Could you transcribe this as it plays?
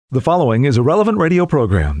The following is a relevant radio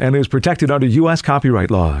program and is protected under U.S.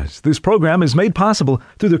 copyright laws. This program is made possible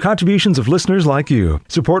through the contributions of listeners like you.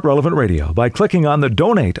 Support Relevant Radio by clicking on the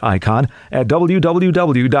donate icon at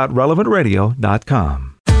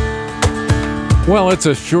www.relevantradio.com. Well, it's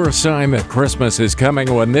a sure sign that Christmas is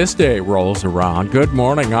coming when this day rolls around. Good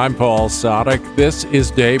morning, I'm Paul Sadek. This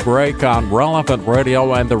is Daybreak on Relevant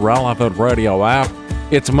Radio and the Relevant Radio app.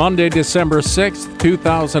 It's Monday, December 6th,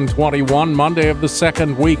 2021, Monday of the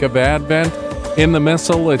second week of Advent. In the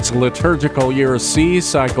Missal, it's Liturgical Year C,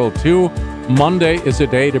 Cycle 2. Monday is a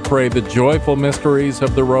day to pray the joyful mysteries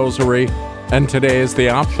of the Rosary, and today is the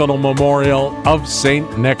optional memorial of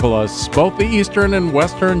St. Nicholas. Both the Eastern and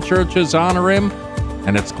Western churches honor him,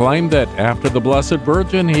 and it's claimed that after the Blessed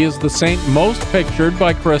Virgin, he is the saint most pictured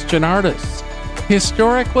by Christian artists.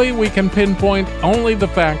 Historically, we can pinpoint only the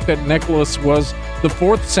fact that Nicholas was the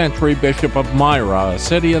 4th century bishop of Myra, a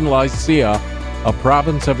city in Lycia, a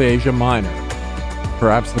province of Asia Minor.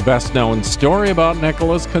 Perhaps the best-known story about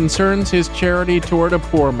Nicholas concerns his charity toward a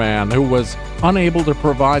poor man who was unable to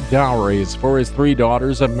provide dowries for his 3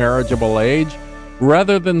 daughters of marriageable age.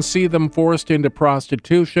 Rather than see them forced into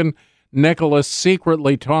prostitution, Nicholas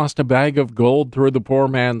secretly tossed a bag of gold through the poor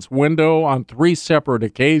man's window on 3 separate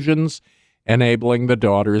occasions, enabling the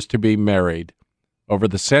daughters to be married. Over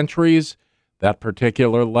the centuries, that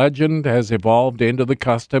particular legend has evolved into the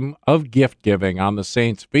custom of gift-giving on the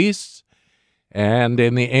saints' feasts, and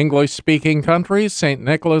in the English-speaking countries, St.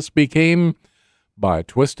 Nicholas became, by a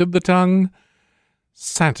twist of the tongue,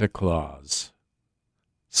 Santa Claus.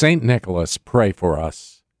 St. Nicholas, pray for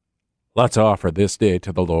us. Let's offer this day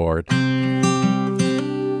to the Lord.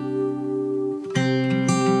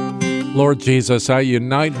 Lord Jesus, I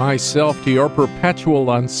unite myself to your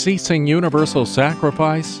perpetual, unceasing, universal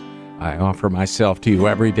sacrifice. I offer myself to you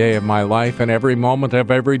every day of my life and every moment of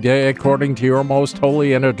every day according to your most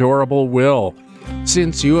holy and adorable will.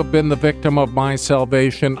 Since you have been the victim of my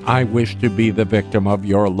salvation, I wish to be the victim of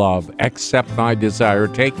your love. Accept my desire.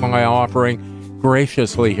 Take my offering.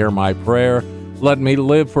 Graciously hear my prayer. Let me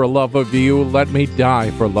live for love of you. Let me die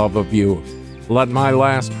for love of you. Let my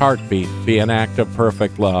last heartbeat be an act of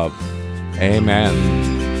perfect love. Amen.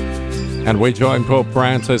 And we join Pope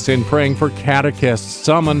Francis in praying for catechists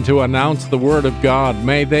summoned to announce the Word of God.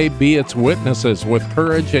 May they be its witnesses with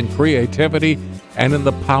courage and creativity and in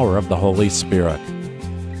the power of the Holy Spirit.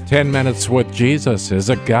 10 Minutes with Jesus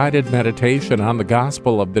is a guided meditation on the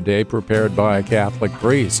gospel of the day prepared by a Catholic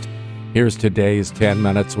priest. Here's today's 10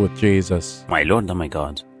 Minutes with Jesus. My Lord and my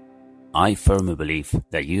God, I firmly believe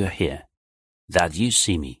that you are here, that you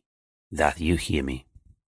see me, that you hear me.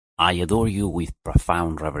 I adore you with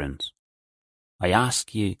profound reverence. I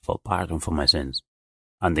ask you for pardon for my sins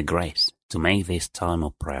and the grace to make this time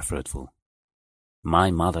of prayer fruitful. My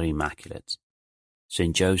Mother Immaculate,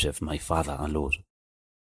 Saint Joseph, my Father and Lord,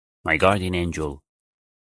 my guardian angel,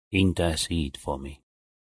 intercede for me.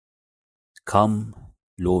 Come,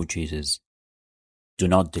 Lord Jesus, do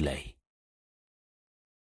not delay.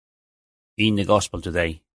 In the Gospel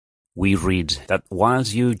today, we read that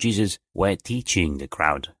whilst you, Jesus, were teaching the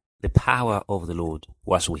crowd, the power of the Lord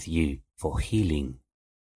was with you for healing.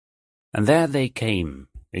 And there they came,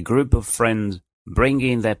 a group of friends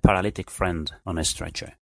bringing their paralytic friend on a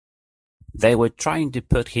stretcher. They were trying to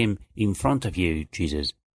put him in front of you,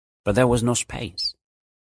 Jesus, but there was no space.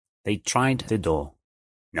 They tried the door.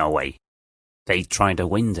 No way. They tried a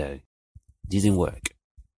window. Didn't work.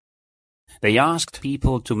 They asked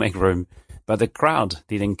people to make room, but the crowd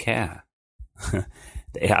didn't care.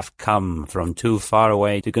 They have come from too far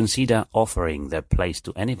away to consider offering their place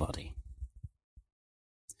to anybody.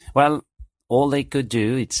 Well, all they could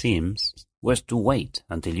do, it seems, was to wait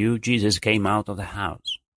until you, Jesus, came out of the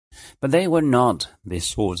house. But they were not the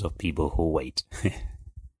sorts of people who wait.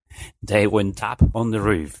 They went up on the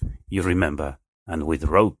roof, you remember, and with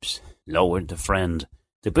ropes lowered the friend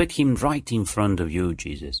to put him right in front of you,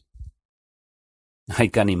 Jesus. I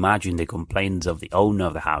can imagine the complaints of the owner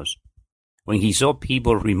of the house when he saw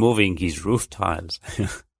people removing his roof tiles.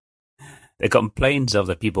 The complaints of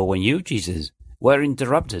the people when you, Jesus, were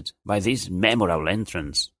interrupted by this memorable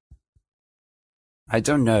entrance. I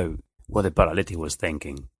don't know what the paralytic was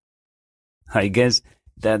thinking. I guess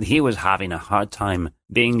that he was having a hard time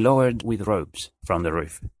being lowered with ropes from the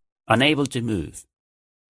roof, unable to move.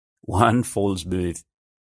 One false move,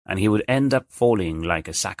 and he would end up falling like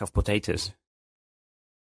a sack of potatoes.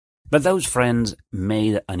 But those friends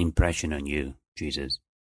made an impression on you, Jesus,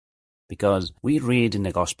 because we read in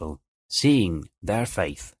the Gospel, seeing their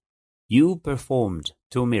faith, you performed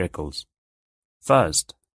 2 miracles.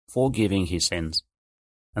 First, forgiving his sins,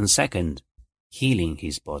 and second, healing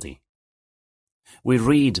his body. We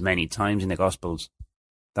read many times in the Gospels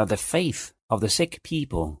that the faith of the sick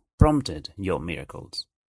people prompted your miracles.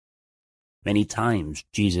 Many times,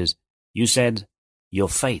 Jesus, you said, your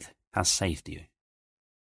faith has saved you.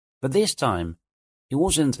 But this time, it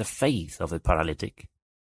wasn't the faith of the paralytic,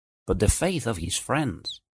 but the faith of his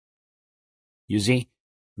friends. You see,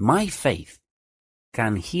 my faith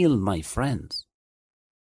can heal my friends.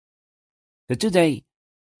 So today,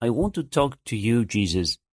 I want to talk to you,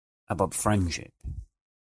 Jesus, about friendship.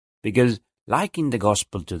 Because, like in the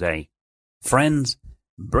Gospel today, friends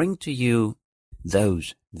bring to you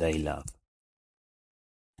those they love.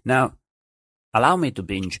 Now, allow me to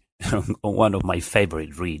binge on one of my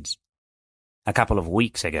favorite reads. A couple of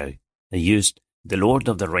weeks ago, I used The Lord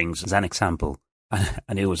of the Rings as an example,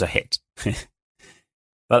 and it was a hit.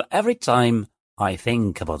 But every time I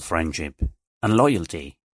think about friendship and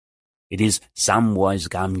loyalty, it is Samwise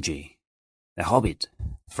Gamgee, the Hobbit,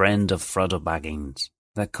 friend of Frodo Baggins,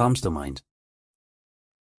 that comes to mind.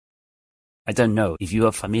 I don't know if you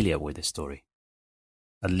are familiar with the story.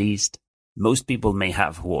 At least, most people may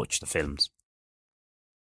have watched the films.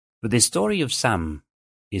 But the story of Sam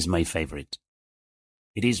is my favorite.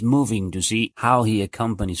 It is moving to see how he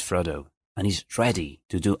accompanies Frodo and is ready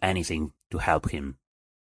to do anything to help him.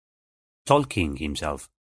 Tolkien himself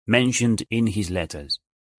mentioned in his letters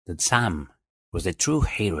that Sam was the true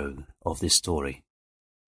hero of this story.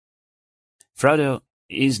 Frodo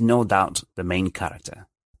is no doubt the main character.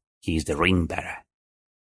 He is the ring bearer,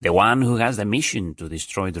 the one who has the mission to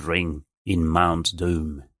destroy the ring in Mount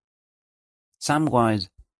Doom. Samwise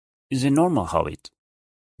is a normal hobbit,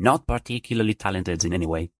 not particularly talented in any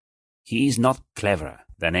way. He is not cleverer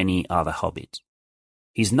than any other hobbit.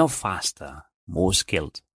 He is no faster, more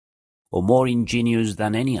skilled, or more ingenious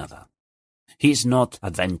than any other. He is not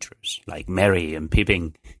adventurous like Merry and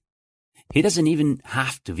Pippin. He doesn't even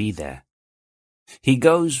have to be there. He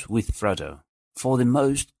goes with Frodo for the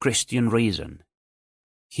most Christian reason.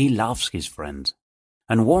 He loves his friend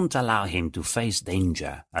and won't allow him to face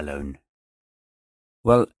danger alone.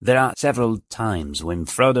 Well, there are several times when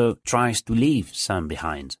Frodo tries to leave Sam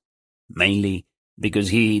behind, mainly because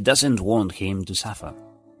he doesn't want him to suffer.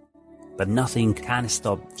 But nothing can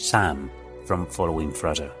stop Sam from following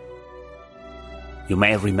Frodo. You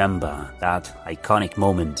may remember that iconic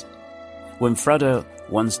moment when Frodo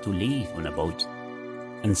wants to leave on a boat,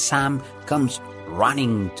 and Sam comes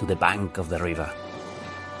running to the bank of the river.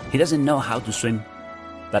 He doesn't know how to swim,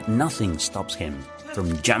 but nothing stops him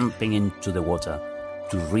from jumping into the water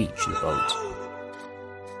to reach the boat.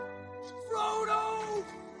 Frodo!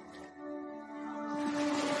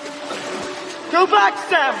 Go back,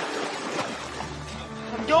 Sam!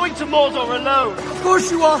 I'm going to Mordor alone. Of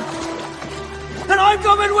course you are. And I'm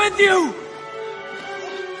coming with you!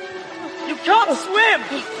 You can't swim!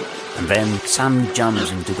 And then Sam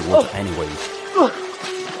jumps into the water anyway.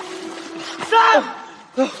 Sam!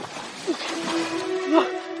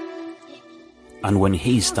 And when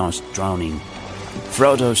he starts drowning,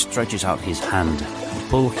 Frodo stretches out his hand to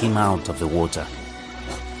pull him out of the water.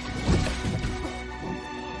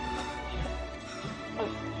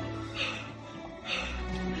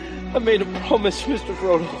 I made a promise, Mr.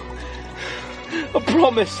 Frodo. A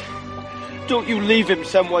promise. Don't you leave him,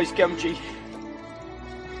 Samwise Gamgee.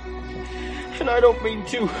 And I don't mean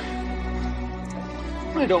to.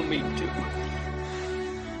 I don't mean to.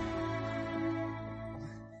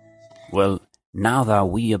 Well, now that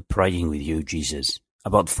we are praying with you, Jesus,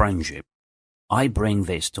 about friendship, I bring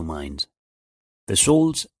this to mind. The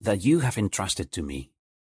souls that you have entrusted to me,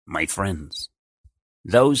 my friends,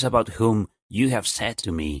 those about whom you have said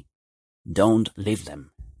to me, don't leave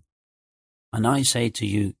them. And I say to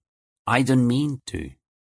you, I don't mean to.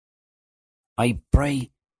 I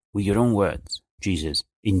pray with your own words, Jesus,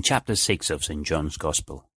 in chapter 6 of St. John's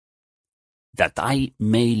Gospel, that I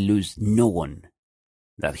may lose no one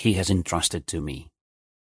that he has entrusted to me.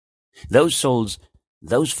 Those souls,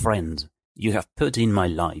 those friends you have put in my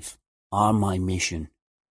life are my mission.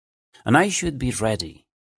 And I should be ready,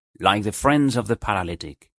 like the friends of the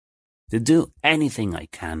paralytic, to do anything I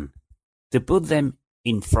can to put them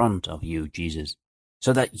in front of you, Jesus,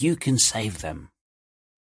 so that you can save them.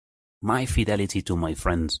 My fidelity to my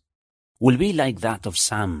friends will be like that of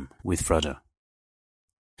Sam with Frodo.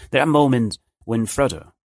 There are moments when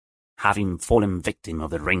Frodo, having fallen victim of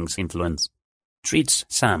the ring's influence, treats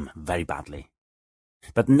Sam very badly.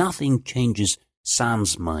 But nothing changes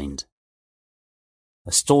Sam's mind.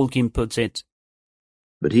 As Tolkien puts it,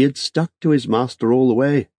 but he had stuck to his master all the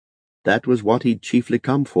way. That was what he'd chiefly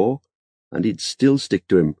come for, and he'd still stick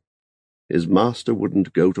to him. His master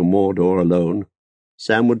wouldn't go to Mordor alone.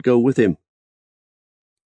 Sam would go with him.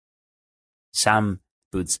 Sam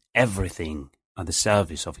puts everything at the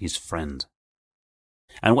service of his friend.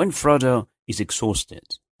 And when Frodo is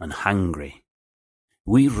exhausted and hungry,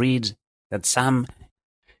 we read that Sam...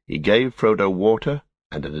 He gave Frodo water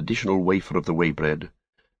and an additional wafer of the waybread,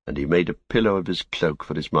 and he made a pillow of his cloak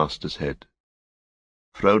for his master's head.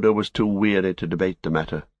 Frodo was too weary to debate the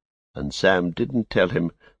matter, and Sam didn't tell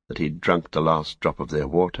him that he'd drunk the last drop of their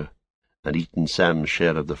water, and eaten Sam's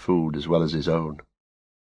share of the food as well as his own.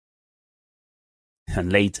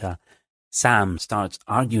 And later, Sam starts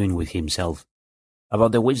arguing with himself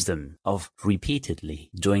about the wisdom of repeatedly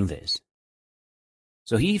doing this.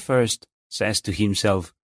 So he first says to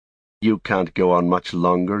himself, You can't go on much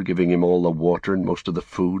longer giving him all the water and most of the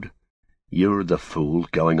food. You're the fool,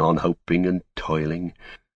 going on hoping and toiling.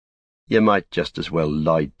 You might just as well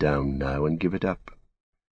lie down now and give it up.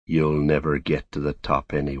 You'll never get to the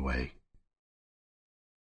top anyway.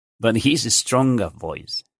 But his stronger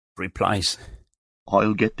voice replies,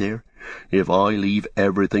 I'll get there, if I leave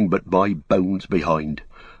everything but my bones behind,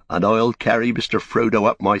 and I'll carry Mr. Frodo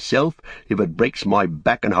up myself if it breaks my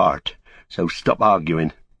back and heart. So stop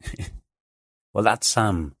arguing. Well, that's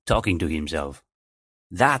Sam talking to himself.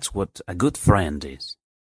 That's what a good friend is.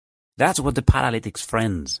 That's what the paralytic's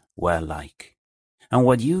friends were like, and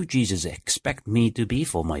what you, Jesus, expect me to be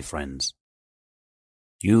for my friends.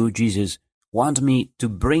 You, Jesus, want me to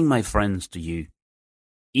bring my friends to you,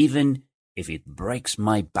 even if it breaks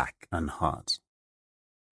my back and heart.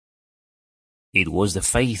 It was the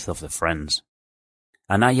faith of the friends,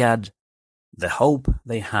 and I add the hope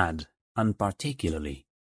they had, and particularly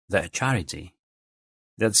their charity,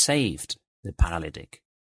 that saved the paralytic.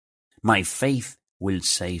 My faith will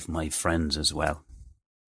save my friends as well.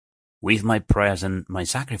 With my prayers and my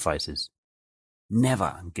sacrifices,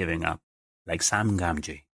 never giving up, like Sam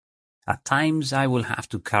Gamgee. At times I will have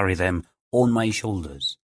to carry them on my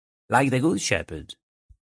shoulders, like the Good Shepherd.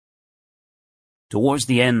 Towards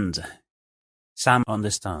the end, Sam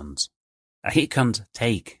understands that he can't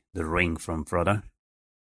take the ring from Frodo,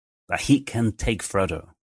 but he can take Frodo.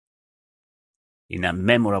 In a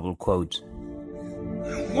memorable quote,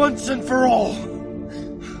 Once and for all.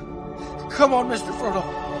 Come on, Mr. Frodo.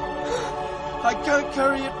 I can't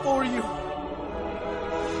carry it for you,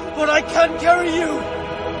 but I can carry you.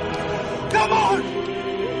 Come on!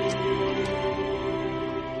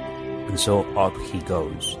 And so up he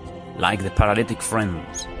goes, like the paralytic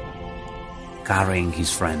friends, carrying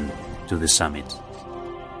his friend to the summit.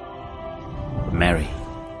 Mary,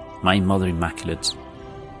 my Mother Immaculate,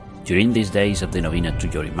 during these days of the Novena to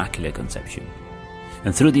your Immaculate Conception,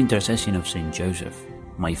 and through the intercession of Saint Joseph,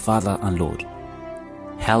 my Father and Lord,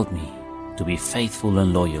 help me to be faithful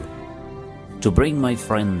and loyal, to bring my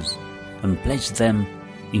friends and place them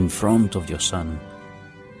in front of your Son,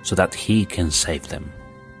 so that he can save them.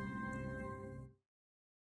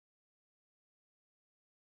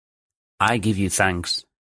 I give you thanks,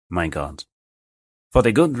 my God, for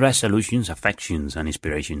the good resolutions, affections, and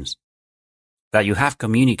inspirations that you have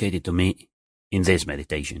communicated to me in this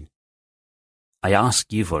meditation. I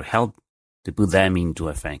ask you for help to put them into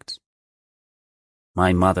effect.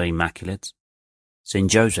 My Mother Immaculate, Saint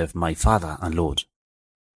Joseph, my Father and Lord,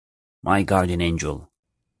 my guardian angel,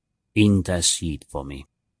 intercede for me.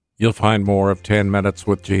 You'll find more of 10 Minutes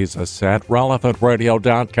with Jesus at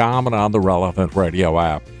relevantradio.com and on the Relevant Radio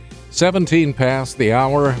app. 17 past the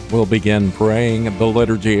hour, we'll begin praying the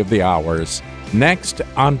Liturgy of the Hours. Next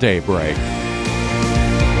on Daybreak.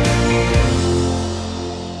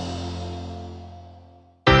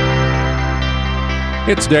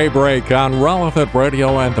 It's Daybreak on Relevant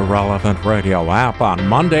Radio and the Relevant Radio app on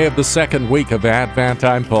Monday of the second week of Advent.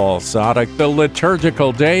 I'm Paul Sadek. The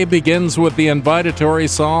liturgical day begins with the invitatory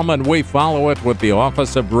psalm, and we follow it with the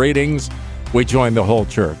office of readings. We join the whole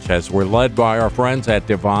church as we're led by our friends at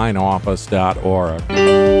divineoffice.org.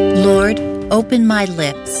 Lord, open my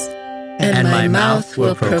lips, and my mouth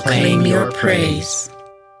will proclaim your praise.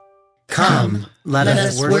 Come, let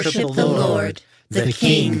us worship the Lord, the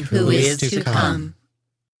King who is to come.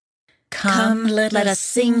 Come, let us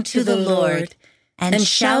sing to the Lord, and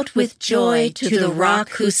shout with joy to the rock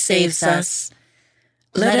who saves us.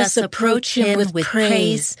 Let us approach him with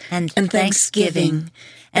praise and thanksgiving,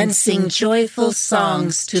 and sing joyful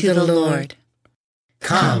songs to the Lord.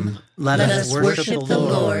 Come, let us worship the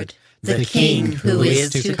Lord, the King who is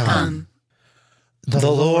to come.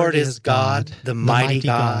 The Lord is God, the mighty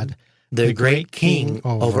God, the great King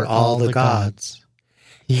over all the gods.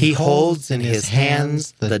 He holds in his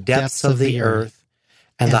hands the depths of the earth,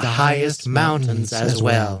 and the highest mountains as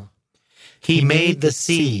well. He made the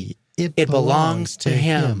sea, it belongs to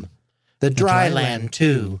him, the dry land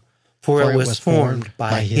too, for it was formed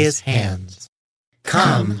by his hands.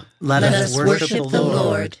 Come, let us worship the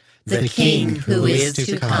Lord, the King who is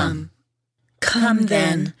to come. Come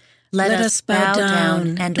then, let us bow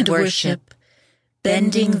down and worship,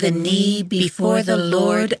 bending the knee before the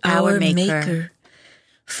Lord our Maker.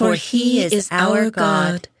 For he is our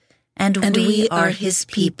God, and we are his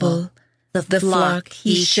people, the flock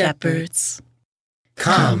he shepherds.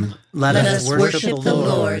 Come, let us worship the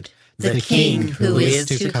Lord, the King who is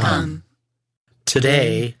to come.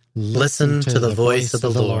 Today, listen to the voice of the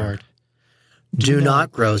Lord. Do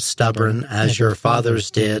not grow stubborn as your fathers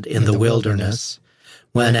did in the wilderness,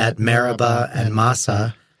 when at Meribah and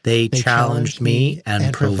Massah they challenged me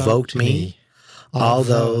and provoked me,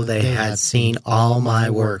 although they had seen all my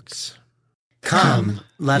works. Come,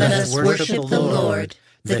 let us worship the Lord,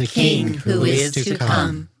 the King who is to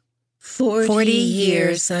come. 40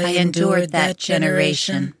 years I endured that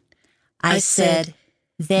generation. I said,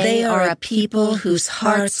 they are a people whose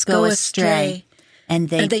hearts go astray, and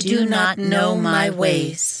they do not know my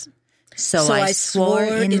ways. So I swore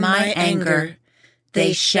in my anger,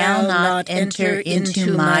 they shall not enter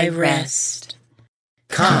into my rest.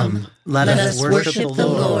 Come, let us worship the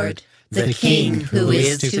Lord, the King who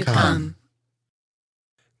is to come.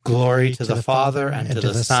 Glory to the Father, and to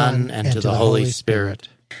the Son, and to the Holy Spirit.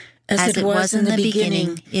 As it was in the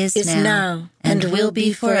beginning, is now, and will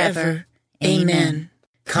be forever. Amen.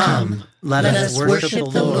 Come, let us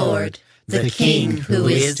worship the Lord, the King who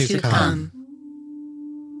is to come.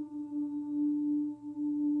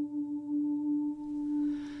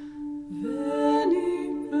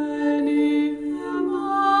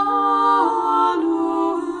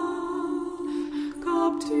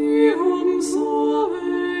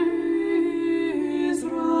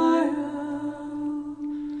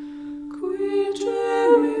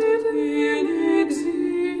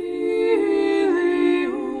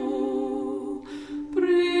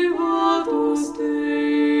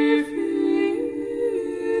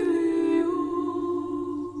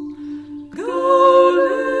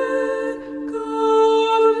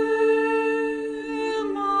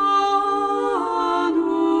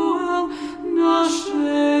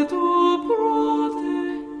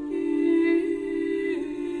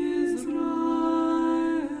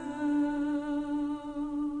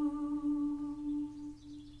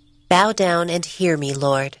 Bow down and hear me,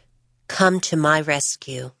 Lord. Come to my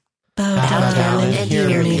rescue. Bow down and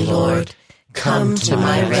hear me, Lord. Come to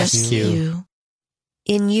my rescue.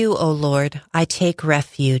 In you, O Lord, I take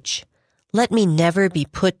refuge. Let me never be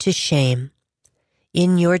put to shame.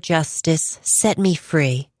 In your justice, set me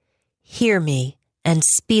free. Hear me and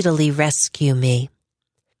speedily rescue me.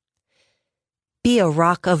 Be a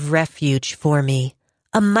rock of refuge for me,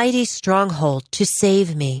 a mighty stronghold to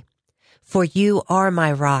save me. For you are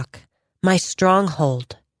my rock, my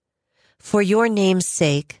stronghold. For your name's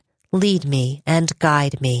sake, lead me and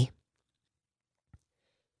guide me.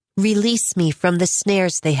 Release me from the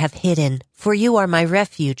snares they have hidden, for you are my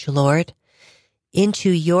refuge, Lord.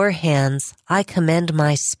 Into your hands I commend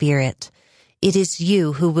my spirit. It is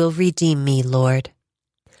you who will redeem me, Lord.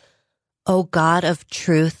 O God of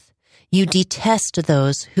truth, you detest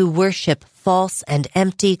those who worship false and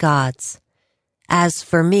empty gods. As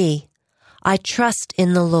for me, I trust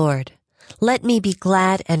in the Lord. Let me be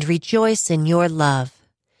glad and rejoice in your love.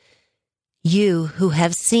 You who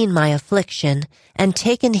have seen my affliction and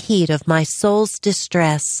taken heed of my soul's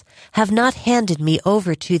distress have not handed me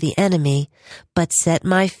over to the enemy, but set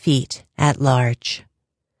my feet at large.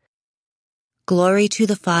 Glory to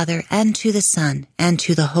the Father, and to the Son, and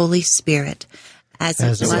to the Holy Spirit, as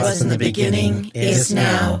it was in the beginning, is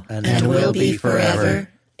now, and will be forever.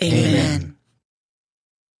 Amen.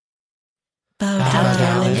 Bow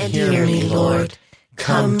down and hear me, Lord.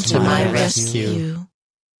 Come to my rescue.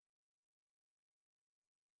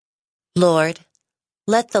 Lord,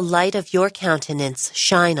 let the light of your countenance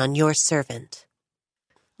shine on your servant.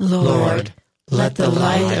 Lord, let the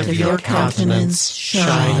light of your countenance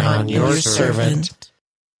shine on your servant.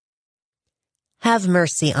 Have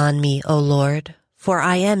mercy on me, O Lord, for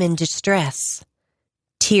I am in distress.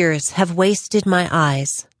 Tears have wasted my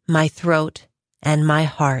eyes, my throat, and my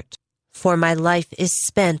heart. For my life is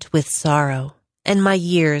spent with sorrow, and my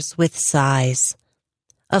years with sighs.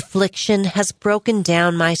 Affliction has broken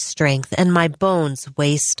down my strength, and my bones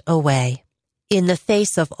waste away. In the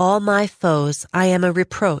face of all my foes I am a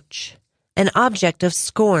reproach, an object of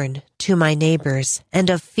scorn to my neighbors, and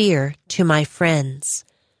of fear to my friends.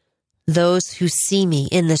 Those who see me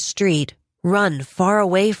in the street run far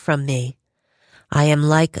away from me. I am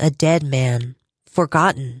like a dead man,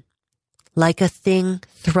 forgotten, like a thing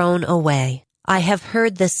thrown away. I have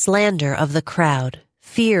heard the slander of the crowd,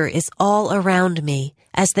 Fear is all around me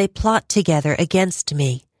as they plot together against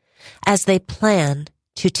me, as they plan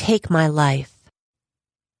to take my life.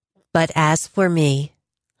 But as for me,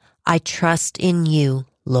 I trust in you,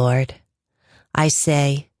 Lord. I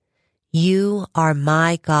say, you are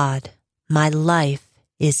my God. My life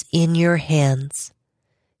is in your hands.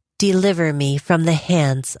 Deliver me from the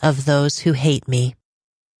hands of those who hate me.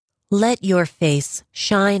 Let your face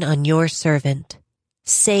shine on your servant.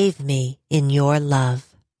 Save me in your love.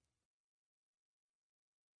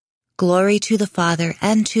 Glory to the Father,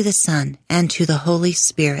 and to the Son, and to the Holy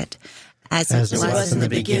Spirit, as it was in the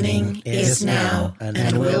beginning, is now,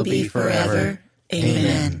 and will be forever.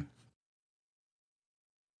 Amen.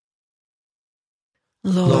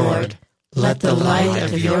 Lord, let the light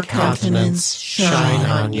of your countenance shine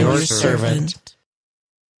on your servant.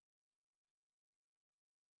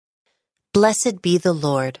 Blessed be the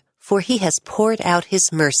Lord, for he has poured out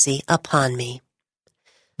his mercy upon me.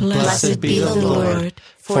 Blessed be the Lord,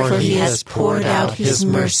 for he has poured out his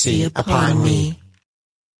mercy upon me.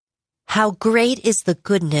 How great is the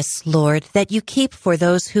goodness, Lord, that you keep for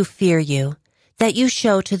those who fear you, that you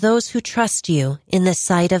show to those who trust you in the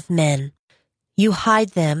sight of men. You hide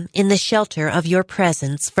them in the shelter of your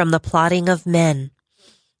presence from the plotting of men.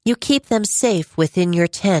 You keep them safe within your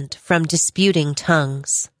tent from disputing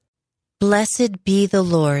tongues. Blessed be the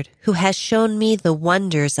Lord, who has shown me the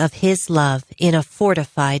wonders of his love in a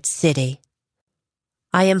fortified city.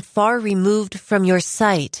 I am far removed from your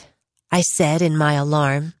sight, I said in my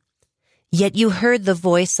alarm. Yet you heard the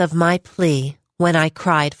voice of my plea when I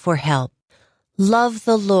cried for help. Love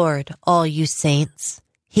the Lord, all you saints.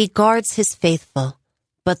 He guards his faithful,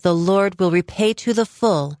 but the Lord will repay to the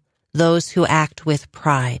full those who act with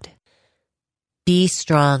pride. Be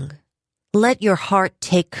strong. Let your heart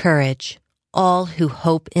take courage, all who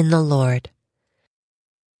hope in the Lord.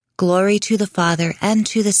 Glory to the Father, and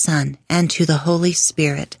to the Son, and to the Holy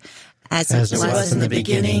Spirit, as it was in the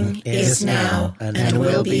beginning, is now, and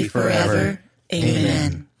will be forever.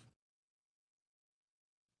 Amen.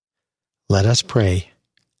 Let us pray.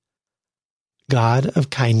 God of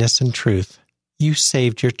kindness and truth, you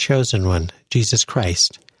saved your chosen one, Jesus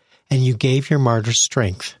Christ, and you gave your martyrs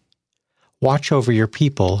strength. Watch over your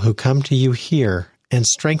people who come to you here and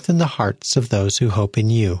strengthen the hearts of those who hope in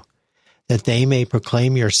you, that they may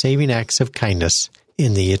proclaim your saving acts of kindness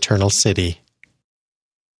in the eternal city.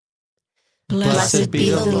 Blessed be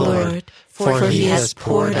the Lord, for he has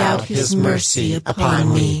poured out his mercy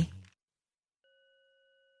upon me.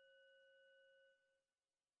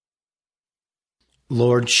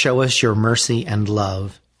 Lord, show us your mercy and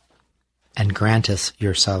love, and grant us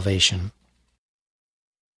your salvation.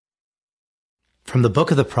 From the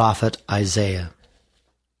book of the prophet Isaiah.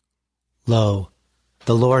 Lo,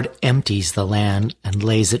 the Lord empties the land and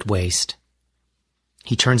lays it waste.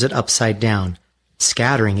 He turns it upside down,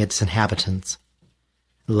 scattering its inhabitants.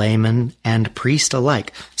 Layman and priest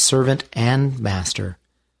alike, servant and master,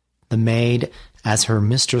 the maid as her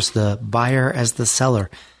mistress, the buyer as the seller,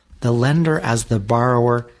 the lender as the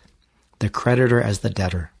borrower, the creditor as the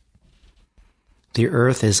debtor. The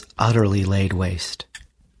earth is utterly laid waste,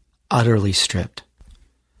 utterly stripped,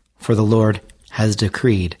 for the Lord has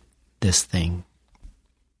decreed this thing.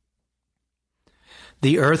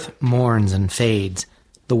 The earth mourns and fades,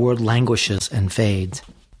 the world languishes and fades,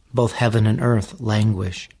 both heaven and earth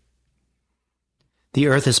languish. The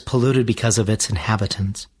earth is polluted because of its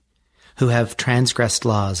inhabitants, who have transgressed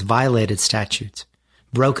laws, violated statutes,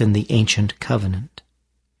 broken the ancient covenant.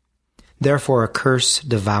 Therefore a curse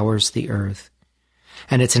devours the earth,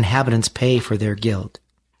 and its inhabitants pay for their guilt.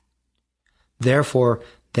 Therefore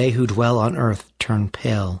they who dwell on earth turn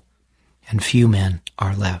pale, and few men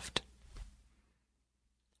are left.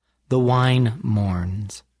 The wine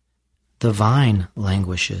mourns, the vine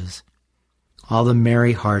languishes, all the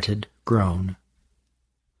merry-hearted groan.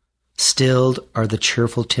 Stilled are the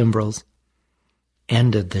cheerful timbrels,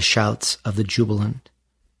 ended the shouts of the jubilant.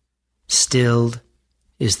 Stilled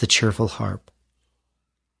is the cheerful harp.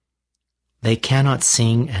 They cannot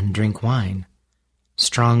sing and drink wine.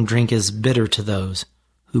 Strong drink is bitter to those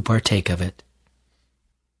who partake of it.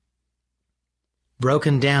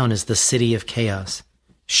 Broken down is the city of chaos,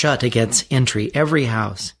 shut against entry every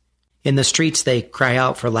house. In the streets they cry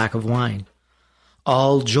out for lack of wine.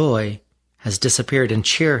 All joy has disappeared and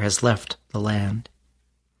cheer has left the land.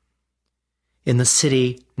 In the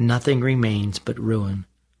city nothing remains but ruin.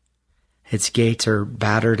 Its gates are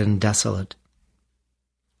battered and desolate.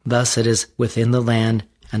 Thus it is within the land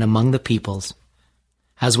and among the peoples,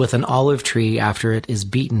 as with an olive tree after it is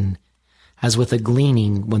beaten, as with a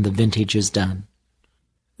gleaning when the vintage is done.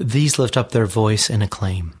 These lift up their voice and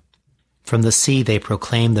acclaim. From the sea they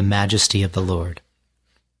proclaim the majesty of the Lord.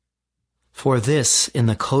 For this in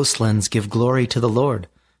the coastlands give glory to the Lord,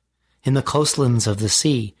 in the coastlands of the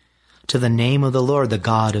sea, to the name of the Lord, the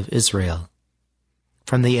God of Israel.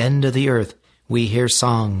 From the end of the earth we hear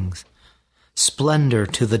songs, splendor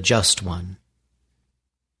to the Just One.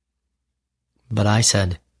 But I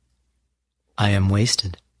said, I am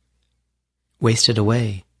wasted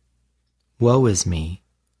away. Woe is me.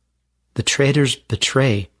 The traitors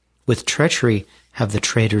betray, with treachery have the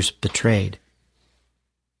traitors betrayed.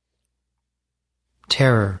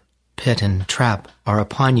 Terror, pit, and trap are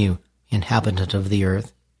upon you, inhabitant of the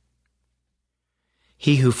earth.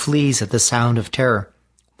 He who flees at the sound of terror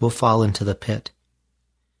will fall into the pit.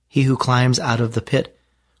 He who climbs out of the pit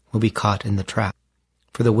will be caught in the trap.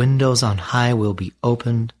 For the windows on high will be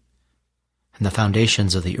opened, and the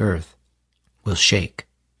foundations of the earth will shake.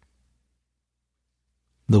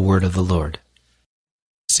 The word of the Lord.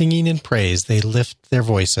 Singing in praise, they lift their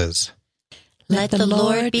voices. Let the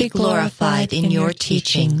Lord be glorified in your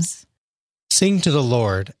teachings. Sing to the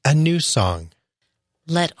Lord a new song.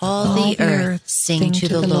 Let all the earth sing to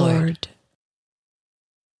the Lord.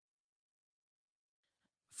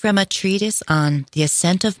 From a treatise on the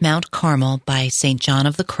ascent of Mount Carmel by St. John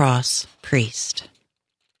of the Cross, priest.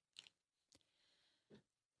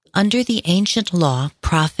 Under the ancient law,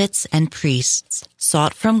 prophets and priests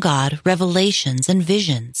sought from God revelations and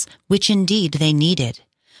visions, which indeed they needed,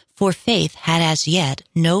 for faith had as yet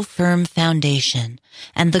no firm foundation,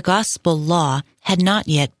 and the gospel law had not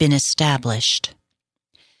yet been established.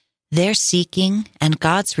 Their seeking and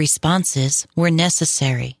God's responses were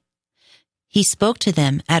necessary. He spoke to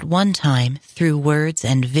them at one time through words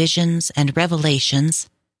and visions and revelations,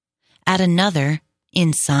 at another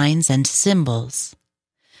in signs and symbols.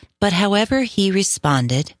 But however he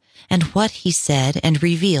responded, and what he said and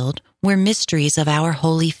revealed were mysteries of our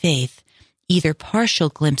holy faith, either partial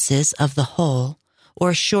glimpses of the whole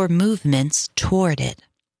or sure movements toward it.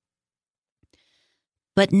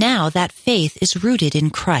 But now that faith is rooted in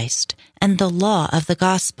Christ, and the law of the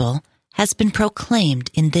gospel has been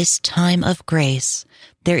proclaimed in this time of grace,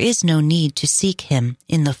 there is no need to seek him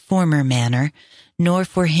in the former manner, nor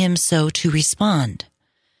for him so to respond.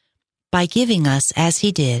 By giving us, as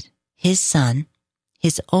he did, his Son,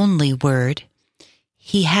 his only word,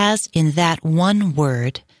 he has in that one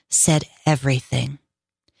word said everything.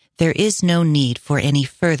 There is no need for any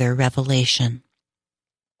further revelation.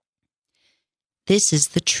 This is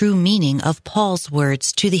the true meaning of Paul's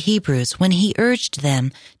words to the Hebrews when he urged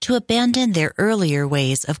them to abandon their earlier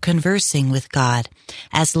ways of conversing with God,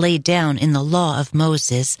 as laid down in the law of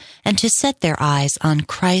Moses, and to set their eyes on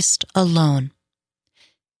Christ alone.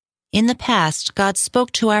 In the past, God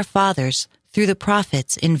spoke to our fathers through the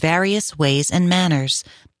prophets in various ways and manners,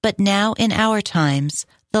 but now in our times,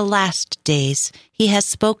 the last days, he has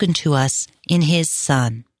spoken to us in his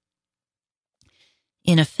Son.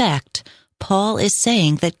 In effect, Paul is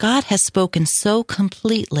saying that God has spoken so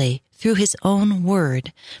completely through his own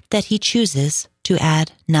word that he chooses to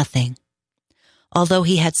add nothing. Although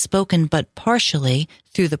he had spoken but partially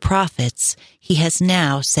through the prophets, he has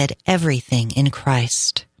now said everything in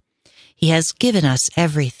Christ. He has given us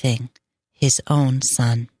everything, his own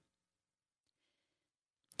Son.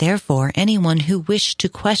 Therefore, anyone who wished to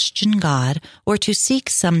question God or to seek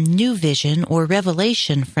some new vision or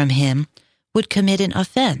revelation from him would commit an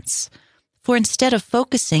offense. For instead of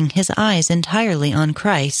focusing his eyes entirely on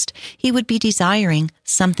Christ, he would be desiring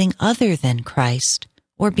something other than Christ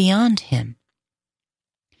or beyond him.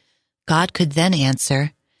 God could then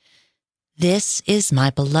answer, "This is my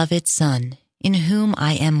beloved Son, in whom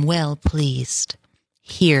I am well pleased.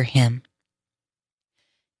 Hear him.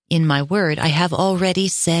 In my word I have already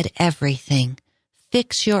said everything.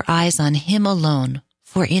 Fix your eyes on him alone,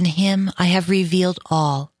 for in him I have revealed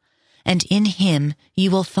all. And in him you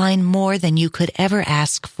will find more than you could ever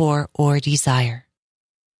ask for or desire."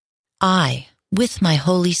 I, with my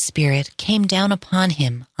Holy Spirit, came down upon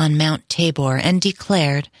him on Mount Tabor and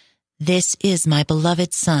declared, "This is my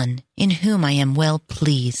beloved Son, in whom I am well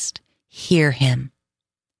pleased. Hear him."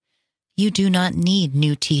 You do not need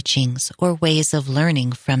new teachings or ways of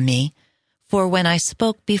learning from me, for when I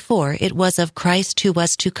spoke before, it was of Christ who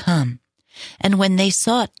was to come. And when they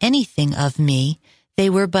sought anything of me, they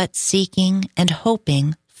were but seeking and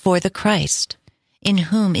hoping for the Christ, in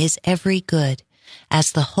whom is every good,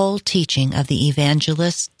 as the whole teaching of the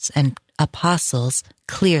evangelists and apostles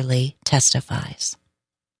clearly testifies.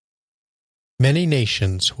 Many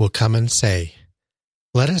nations will come and say,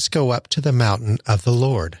 "Let us go up to the mountain of the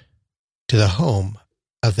Lord, to the home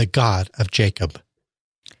of the God of Jacob.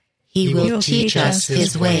 He will teach us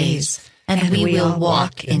his ways, and we will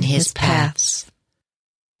walk in his paths.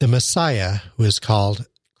 The Messiah, who is called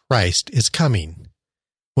Christ, is coming.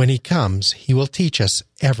 When he comes, he will teach us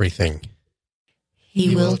everything.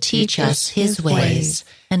 He will teach us his ways,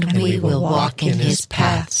 and we will walk in his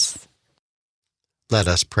paths. Let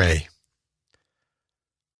us pray.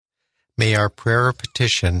 May our prayer or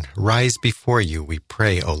petition rise before you, we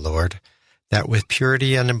pray, O Lord, that with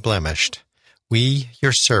purity unblemished, we,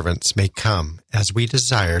 your servants, may come as we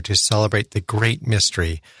desire to celebrate the great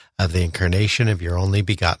mystery of the incarnation of your only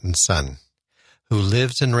begotten Son, who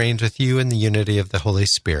lives and reigns with you in the unity of the Holy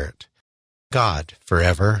Spirit, God,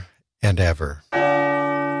 forever and ever.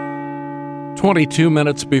 22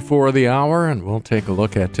 minutes before the hour, and we'll take a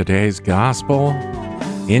look at today's gospel,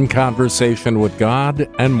 In Conversation with God,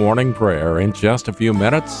 and morning prayer in just a few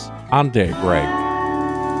minutes on Daybreak.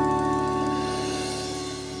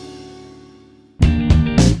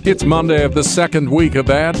 It's Monday of the second week of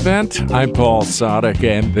Advent. I'm Paul Sadek,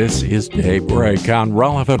 and this is Daybreak on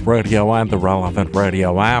Relevant Radio and the Relevant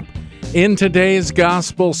Radio app. In today's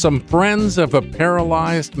gospel, some friends of a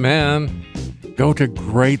paralyzed man go to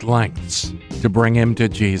great lengths to bring him to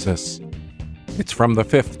Jesus. It's from the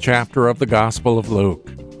 5th chapter of the Gospel of Luke.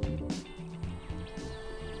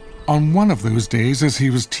 On one of those days, as he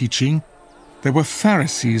was teaching, there were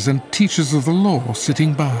Pharisees and teachers of the law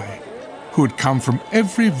sitting by, who had come from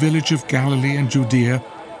every village of Galilee and Judea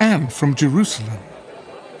and from Jerusalem.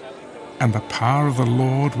 And the power of the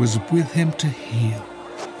Lord was with him to heal.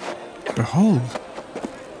 Behold,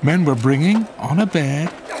 men were bringing on a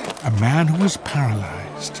bed a man who was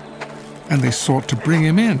paralyzed, and they sought to bring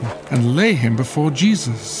him in and lay him before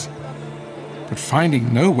Jesus. But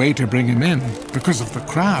finding no way to bring him in because of the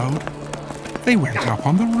crowd, they went up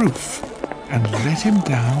on the roof and let him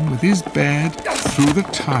down with his bed through the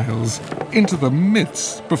tiles into the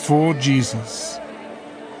midst before Jesus.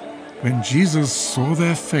 When Jesus saw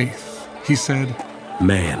their faith, he said,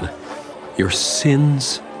 "Man, your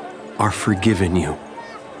sins are forgiven you."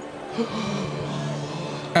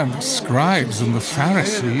 And the scribes and the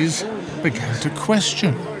Pharisees began to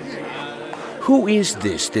question, "Who is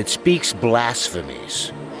this that speaks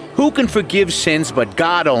blasphemies? Who can forgive sins but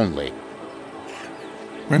God only?"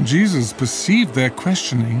 When Jesus perceived their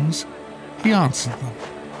questionings, he answered them,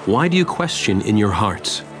 "Why do you question in your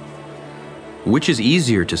hearts? Which is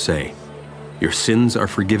easier to say, 'Your sins are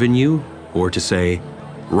forgiven you,' or to say,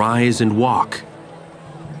 'Rise and walk'?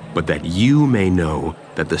 But that you may know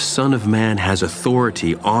that the Son of Man has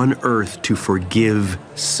authority on earth to forgive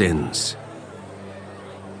sins.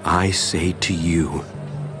 I say to you,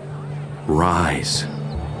 rise,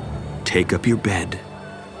 take up your bed,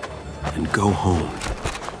 and go home."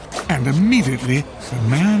 And immediately the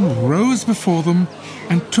man rose before them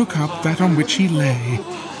and took up that on which he lay,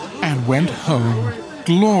 and went home,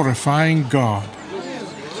 glorifying God.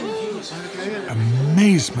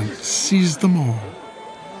 Amazement seized them all,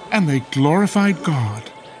 and they glorified God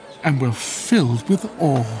and were filled with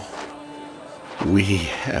awe. "We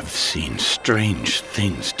have seen strange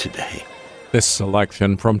things today." This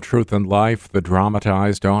selection from Truth and Life, the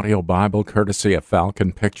dramatized audio Bible courtesy of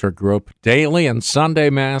Falcon Picture Group. Daily and Sunday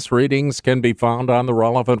Mass readings can be found on the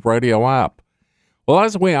Relevant Radio app. Well,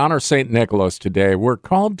 as we honor St. Nicholas today, we're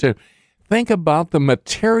called to think about the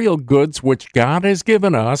material goods which God has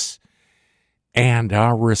given us and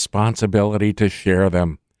our responsibility to share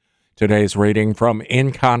them. Today's reading from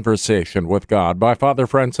In Conversation with God by Father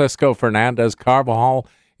Francisco Fernandez Carvajal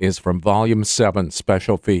is from Volume 7,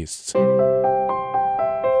 Special Feasts.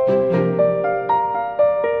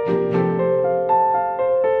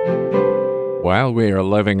 While we are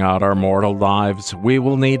living out our mortal lives, we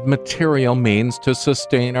will need material means to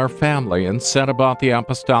sustain our family and set about the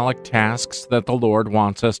apostolic tasks that the Lord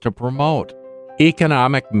wants us to promote.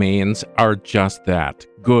 Economic means are just that,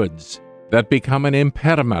 goods, that become an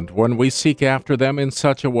impediment when we seek after them in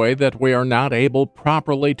such a way that we are not able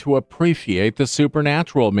properly to appreciate the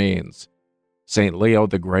supernatural means. St. Leo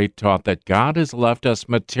the Great taught that God has left us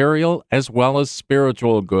material as well as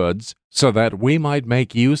spiritual goods so that we might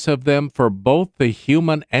make use of them for both the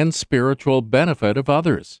human and spiritual benefit of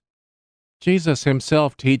others. Jesus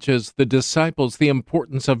himself teaches the disciples the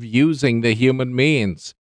importance of using the human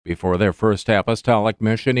means. Before their first apostolic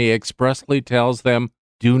mission, he expressly tells them,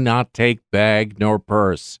 "Do not take bag nor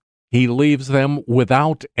purse." He leaves them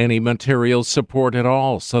without any material support at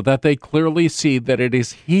all, so that they clearly see that it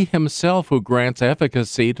is he himself who grants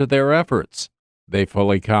efficacy to their efforts. They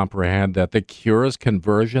fully comprehend that the cures,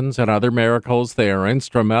 conversions, and other miracles they are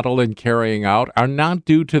instrumental in carrying out are not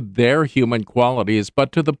due to their human qualities,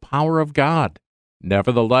 but to the power of God.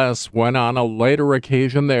 Nevertheless, when on a later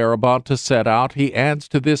occasion they are about to set out, he adds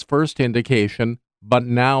to this first indication, "But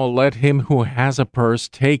now let him who has a purse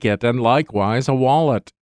take it, and likewise a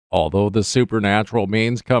wallet." Although the supernatural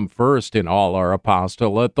means come first in all our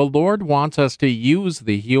apostolate, the Lord wants us to use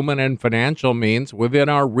the human and financial means within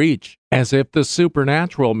our reach, as if the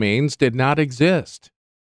supernatural means did not exist.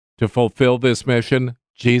 To fulfill this mission,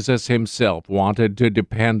 Jesus himself wanted to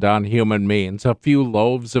depend on human means, a few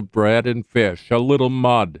loaves of bread and fish, a little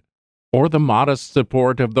mud, or the modest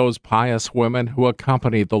support of those pious women who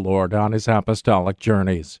accompanied the Lord on his apostolic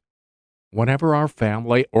journeys. Whenever our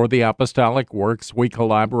family or the apostolic works we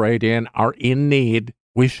collaborate in are in need,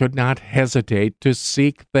 we should not hesitate to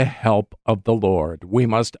seek the help of the Lord. We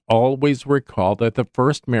must always recall that the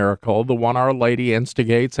first miracle, the one Our Lady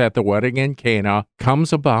instigates at the wedding in Cana,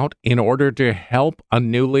 comes about in order to help a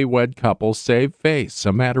newlywed couple save face,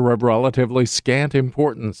 a matter of relatively scant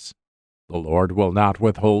importance. The Lord will not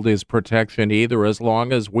withhold his protection either as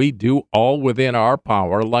long as we do all within our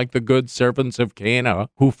power, like the good servants of Cana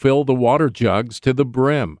who fill the water jugs to the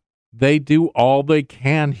brim. They do all they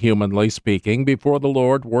can, humanly speaking, before the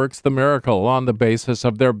Lord works the miracle on the basis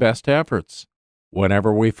of their best efforts.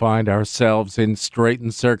 Whenever we find ourselves in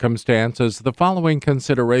straitened circumstances, the following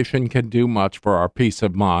consideration can do much for our peace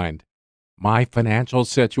of mind. My financial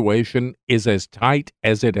situation is as tight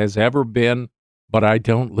as it has ever been, but I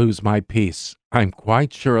don't lose my peace. I'm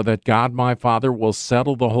quite sure that God my Father will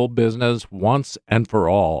settle the whole business once and for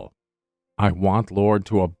all. I want, Lord,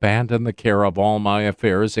 to abandon the care of all my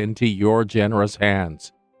affairs into your generous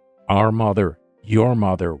hands. Our mother, your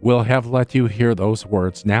mother, will have let you hear those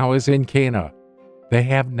words now as in Cana. They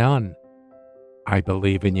have none. I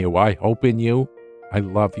believe in you. I hope in you. I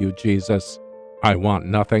love you, Jesus. I want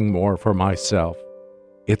nothing more for myself.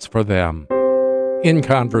 It's for them. In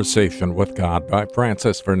Conversation with God by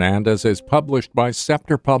Francis Fernandez is published by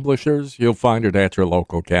Scepter Publishers. You'll find it at your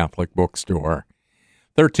local Catholic bookstore.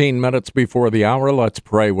 13 minutes before the hour, let's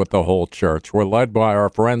pray with the whole church. We're led by our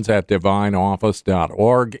friends at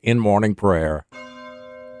divineoffice.org in morning prayer.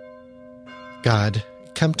 God,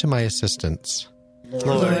 come to my assistance.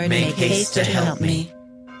 Lord, make haste to help me.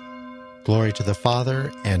 Glory to the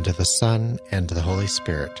Father, and to the Son, and to the Holy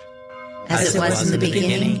Spirit. As it was in the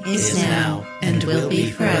beginning, is now, and will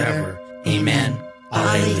be forever. Amen.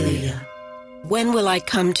 Alleluia. When will I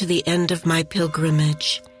come to the end of my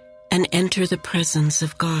pilgrimage and enter the presence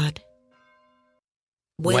of God?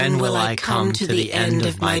 When will I come to the end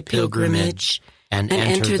of my pilgrimage and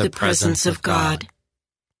enter the presence of God?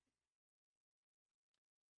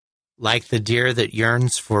 Like the deer that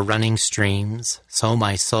yearns for running streams, so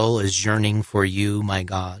my soul is yearning for you, my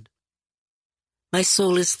God. My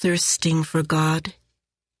soul is thirsting for God,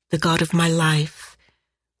 the God of my life.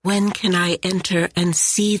 When can I enter and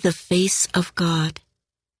see the face of God?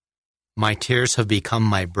 My tears have become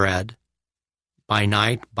my bread, by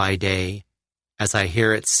night, by day, as I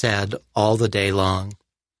hear it said all the day long,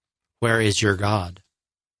 "Where is your God?"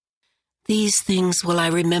 These things will I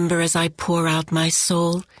remember as I pour out my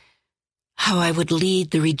soul, how I would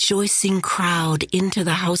lead the rejoicing crowd into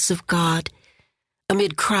the house of God,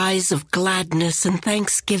 amid cries of gladness and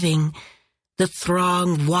thanksgiving, the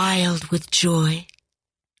throng wild with joy.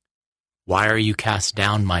 Why are you cast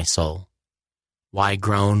down, my soul? Why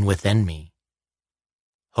groan within me?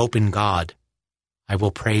 Hope in God. I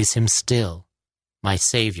will praise him still, my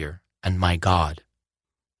Savior and my God.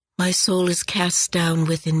 My soul is cast down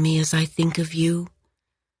within me as I think of you,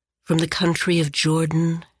 from the country of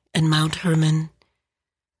Jordan and Mount Hermon,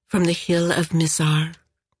 from the hill of Mizar.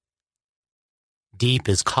 Deep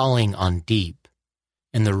is calling on deep,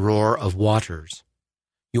 in the roar of waters.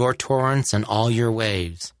 Your torrents and all your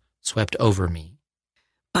waves swept over me.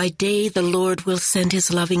 By day the Lord will send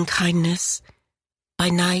his loving kindness. By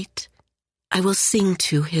night I will sing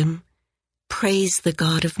to him, praise the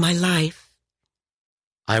God of my life.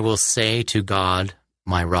 I will say to God,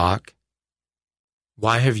 my rock,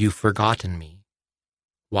 why have you forgotten me?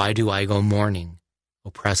 Why do I go mourning,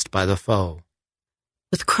 oppressed by the foe?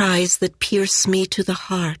 With cries that pierce me to the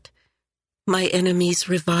heart, my enemies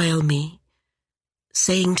revile me,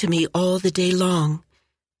 saying to me all the day long,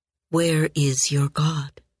 "Where is your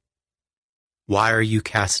God?" Why are you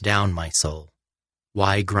cast down, my soul?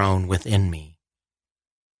 Why groan within me?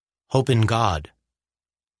 Hope in God.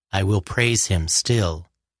 I will praise him still,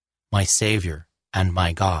 my Savior and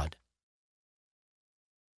my God.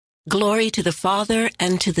 Glory to the Father,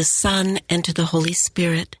 and to the Son, and to the Holy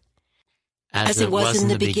Spirit. As it was in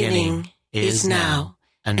the beginning, is now,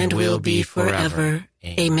 and will be forever.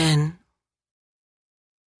 Amen.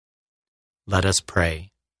 Let us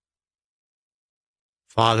pray.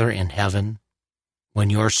 Father in heaven, When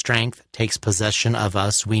your strength takes possession of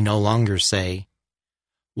us, we no longer say,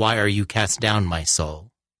 "Why are you cast down, my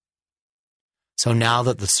soul?" So now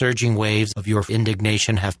that the surging waves of your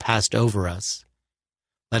indignation have passed over us,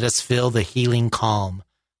 let us feel the healing calm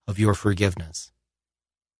of your forgiveness.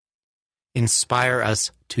 Inspire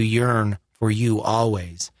us to yearn for you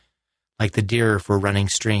always, like the deer for running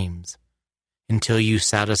streams, until you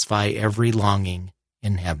satisfy every longing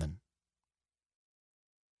in heaven.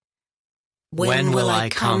 When will I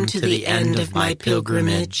come to the end of my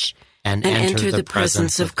pilgrimage and enter the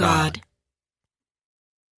presence of God?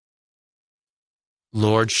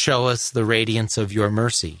 Lord, show us the radiance of your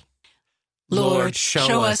mercy. Lord,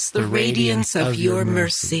 show us the radiance of your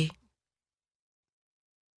mercy.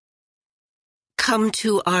 Come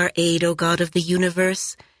to our aid, O God of the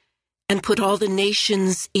universe, and put all the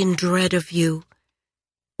nations in dread of you.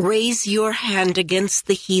 Raise your hand against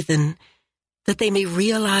the heathen, that they may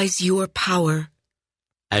realize your power.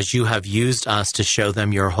 As you have used us to show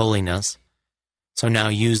them your holiness, so now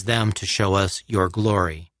use them to show us your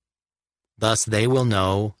glory. Thus they will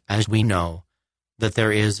know, as we know, that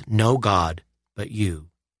there is no God but you.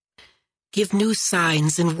 Give new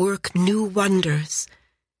signs and work new wonders.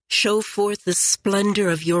 Show forth the splendor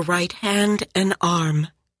of your right hand and arm.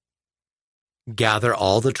 Gather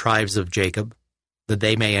all the tribes of Jacob, that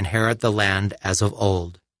they may inherit the land as of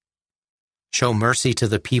old. Show mercy to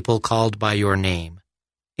the people called by your name,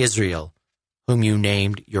 Israel, whom you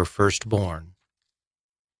named your firstborn.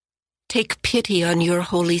 Take pity on your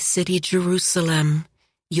holy city, Jerusalem,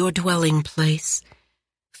 your dwelling place.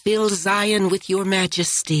 Fill Zion with your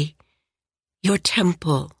majesty, your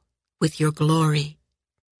temple with your glory.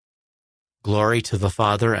 Glory to the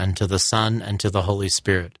Father, and to the Son, and to the Holy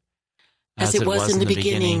Spirit. As it was in the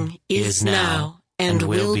beginning, is now, and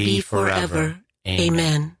will be forever.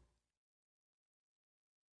 Amen.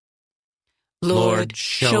 Lord,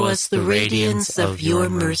 show us the radiance of your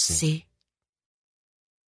mercy.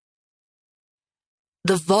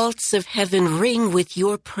 The vaults of heaven ring with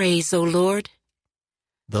your praise, O Lord.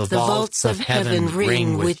 The vaults of heaven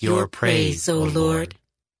ring with your praise, O Lord.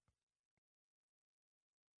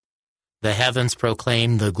 The heavens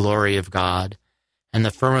proclaim the glory of God, and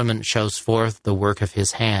the firmament shows forth the work of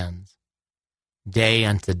his hands. Day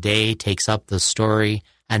unto day takes up the story,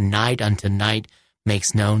 and night unto night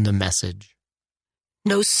makes known the message.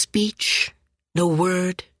 No speech, no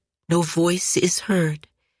word, no voice is heard,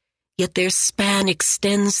 yet their span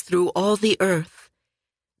extends through all the earth,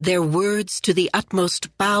 their words to the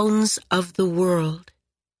utmost bounds of the world.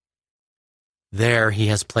 There he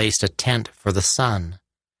has placed a tent for the sun.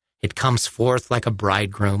 It comes forth like a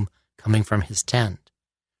bridegroom coming from his tent,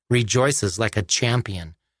 rejoices like a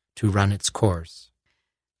champion to run its course.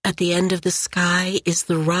 At the end of the sky is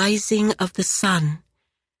the rising of the sun.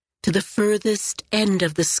 To the furthest end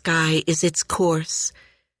of the sky is its course.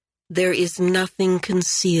 There is nothing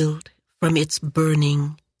concealed from its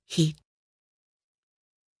burning heat.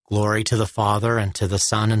 Glory to the Father, and to the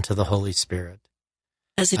Son, and to the Holy Spirit.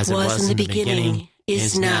 As it was in the beginning,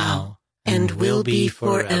 is now, and will be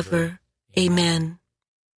forever. Amen.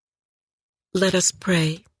 Let us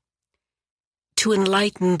pray. To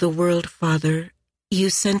enlighten the world, Father,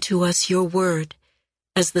 you sent to us your word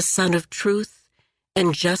as the Sun of truth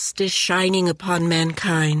and justice shining upon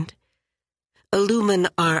mankind. Illumine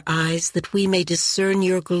our eyes that we may discern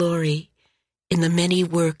your glory in the many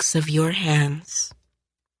works of your hands.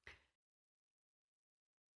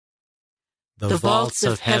 The vaults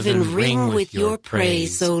of heaven ring with your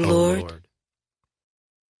praise, O Lord.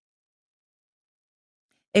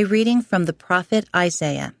 A reading from the prophet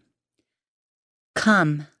Isaiah.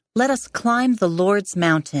 Come, let us climb the Lord's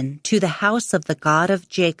mountain to the house of the God of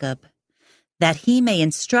Jacob, that he may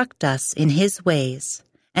instruct us in his ways,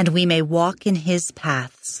 and we may walk in his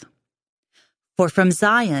paths. For from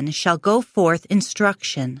Zion shall go forth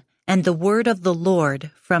instruction, and the word of the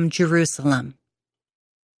Lord from Jerusalem.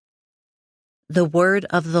 The word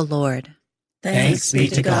of the Lord. Thanks be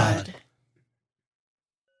to God.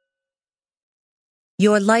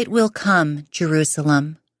 Your light will come,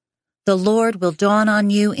 Jerusalem. The Lord will dawn on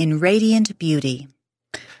you in radiant beauty.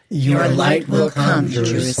 Your light will come,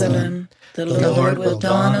 Jerusalem. The Lord will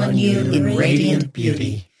dawn on you in radiant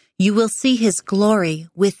beauty. You will see his glory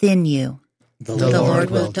within you. The Lord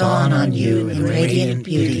will dawn on you in radiant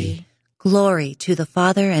beauty. Glory to the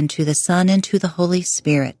Father, and to the Son, and to the Holy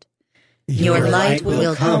Spirit. Your light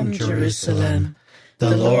will come, Jerusalem.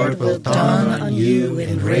 The Lord will dawn on you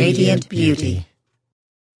in radiant beauty.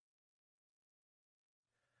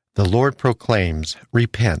 The Lord proclaims,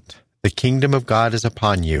 "Repent, the kingdom of God is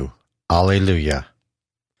upon you." Alleluia.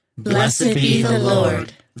 Blessed be the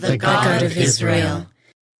Lord. the God of Israel.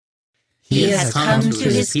 He has come to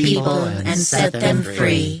his people and set them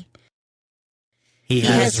free. He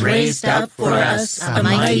has raised up for us a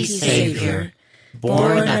mighty Savior,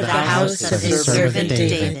 born of the house of his servant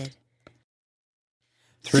David.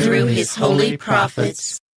 Through his holy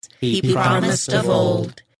prophets, he promised of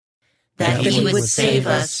old that he would save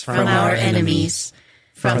us from our enemies,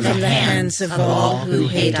 from the hands of all who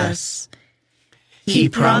hate us. He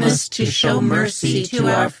promised to show mercy to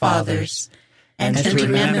our fathers and to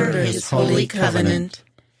remember his holy covenant.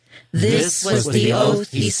 This was the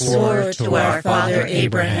oath he swore to our father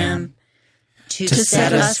Abraham, to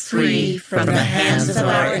set us free from the hands of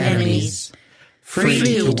our enemies, free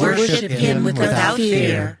to worship him without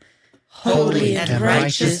fear, holy and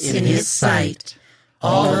righteous in his sight,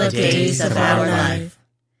 all the days of our life.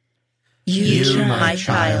 You, my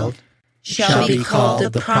child, shall be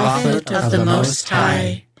called the prophet of the Most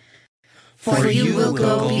High, for you will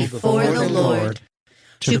go before the Lord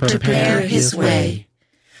to prepare his way,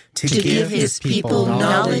 to give his people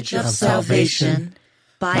knowledge of salvation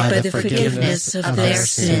by the forgiveness of their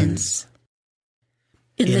sins.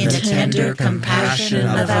 In the tender compassion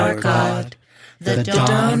of our God, the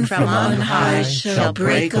dawn from on high shall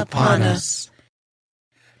break upon us,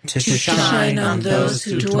 to shine on those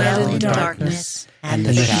who dwell in darkness and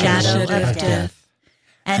the shadow of death,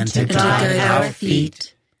 and to guide our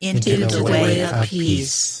feet into the way of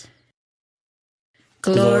peace.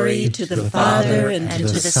 Glory to the Father, and to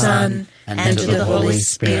the Son, and to the Holy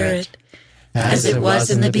Spirit, as it was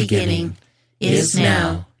in the beginning, is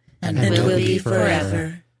now, and will be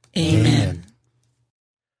forever. Amen.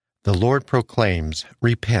 The Lord proclaims,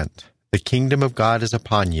 "Repent, the kingdom of God is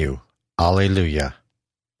upon you." Alleluia.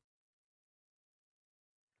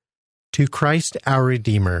 To Christ our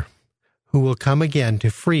Redeemer, who will come again to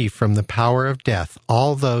free from the power of death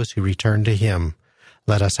all those who return to him,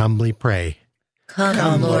 let us humbly pray.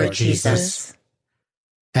 Come, Lord Jesus.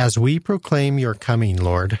 As we proclaim your coming,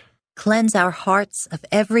 Lord, cleanse our hearts of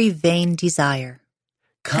every vain desire.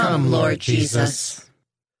 Come, Lord Jesus.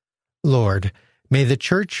 Lord, may the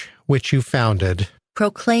church which you founded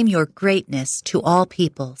proclaim your greatness to all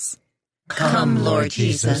peoples. Come, Lord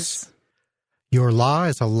Jesus. Your law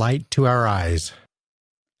is a light to our eyes.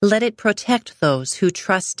 Let it protect those who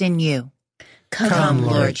trust in you. Come,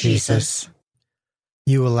 Lord Jesus.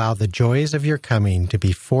 You allow the joys of your coming to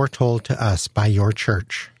be foretold to us by your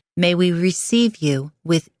church. May we receive you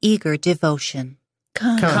with eager devotion.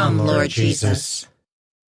 Come, Lord Jesus.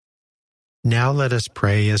 Now let us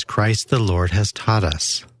pray as Christ the Lord has taught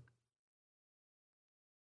us.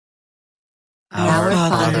 Our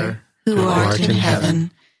Father, who art in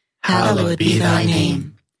heaven, hallowed be thy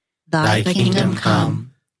name. Thy kingdom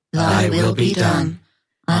come, thy will be done,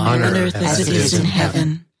 on earth as it is in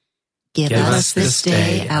heaven. Give us this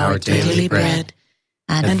day our daily bread,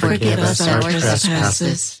 and forgive us our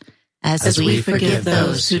trespasses, as we forgive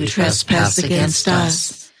those who trespass against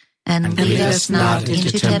us. And lead us not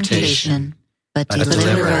into temptation, but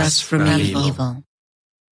deliver us from evil.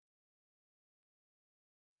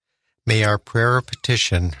 May our prayer or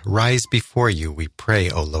petition rise before you, we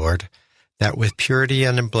pray, O Lord, that with purity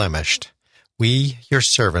unblemished, we, your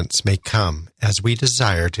servants, may come as we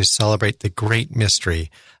desire to celebrate the great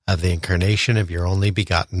mystery of the incarnation of your only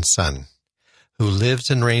begotten Son, who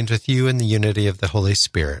lives and reigns with you in the unity of the Holy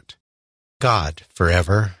Spirit, God,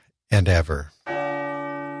 forever and ever.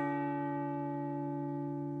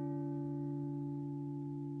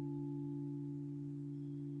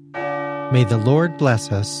 May the Lord bless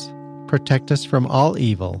us, protect us from all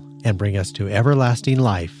evil, and bring us to everlasting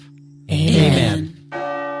life. Amen.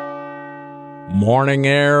 Morning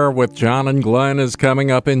Air with John and Glenn is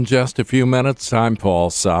coming up in just a few minutes. I'm Paul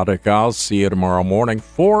Sadek. I'll see you tomorrow morning,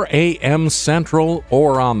 4 a.m. Central,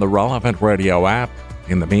 or on the Relevant Radio app.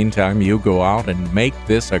 In the meantime, you go out and make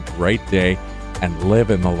this a great day and live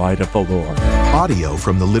in the light of the Lord. Audio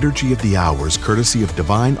from the Liturgy of the Hours, courtesy of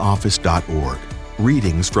DivineOffice.org.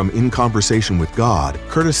 Readings from In Conversation with God,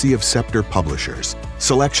 courtesy of Scepter Publishers.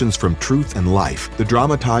 Selections from Truth and Life, the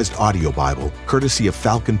dramatized audio Bible, courtesy of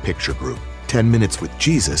Falcon Picture Group. 10 Minutes with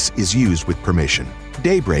Jesus is used with permission.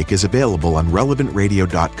 Daybreak is available on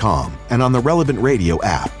relevantradio.com and on the Relevant Radio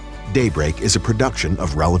app. Daybreak is a production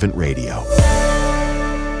of Relevant Radio.